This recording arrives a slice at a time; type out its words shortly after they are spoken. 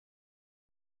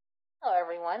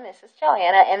everyone, this is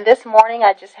Joanna, and this morning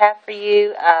I just have for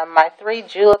you my 3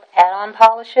 Julep add-on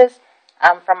polishes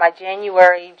from my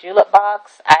January Julep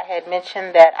box. I had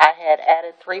mentioned that I had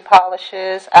added 3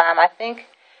 polishes. I think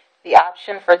the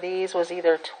option for these was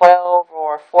either $12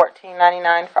 or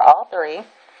 $14.99 for all 3,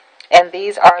 and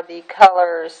these are the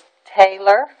colors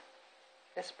Taylor,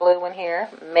 this blue one here,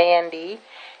 Mandy,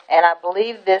 and I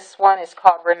believe this one is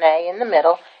called Renee in the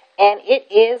middle. And it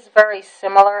is very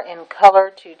similar in color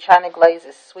to China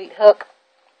Glaze's Sweet Hook.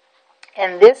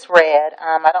 And this red,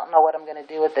 I don't know what I'm going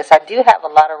to do with this. I do have a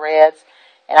lot of reds,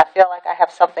 and I feel like I have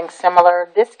something similar.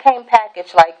 This came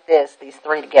packaged like this, these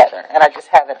 3 together, and I just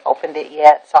haven't opened it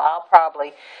yet. So I'll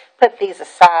probably put these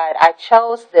aside. I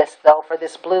chose this, though, for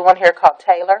this blue one here called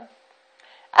Taylor.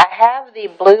 I have the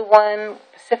blue one,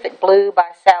 Pacific Blue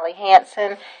by Sally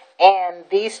Hansen. And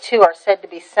these 2 are said to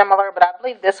be similar, but I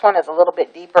believe this one is a little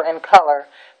bit deeper in color,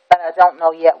 but I don't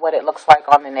know yet what it looks like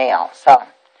on the nail. So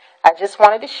I just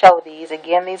wanted to show these.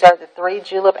 Again, these are the 3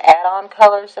 Julep add-on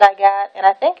colors that I got, and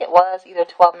I think it was either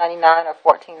 $12.99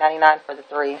 or $14.99 for the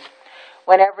 3.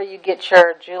 Whenever you get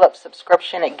your Julep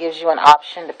subscription, it gives you an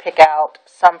option to pick out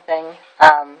something.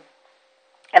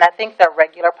 And I think the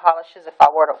regular polishes, if I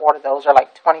were to order those, are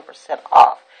like 20%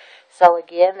 off. So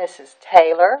again, this is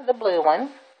Taylor, the blue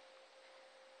one.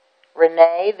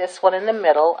 Renee, this one in the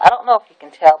middle. I don't know if you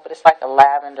can tell, but it's like a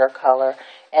lavender color.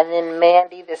 And then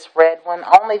Mandy, this red one.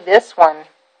 Only this one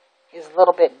is a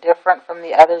little bit different from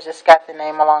the others. It's got the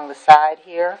name along the side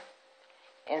here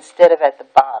instead of at the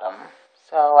bottom.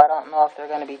 So I don't know if they're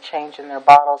going to be changing their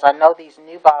bottles. I know these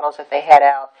new bottles that they had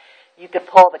out, you could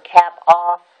pull the cap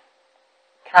off,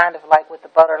 kind of like with the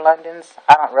Butter Londons.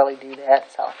 I don't really do that.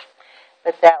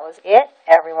 But that was it.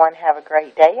 Everyone have a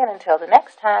great day, and until the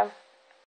next time.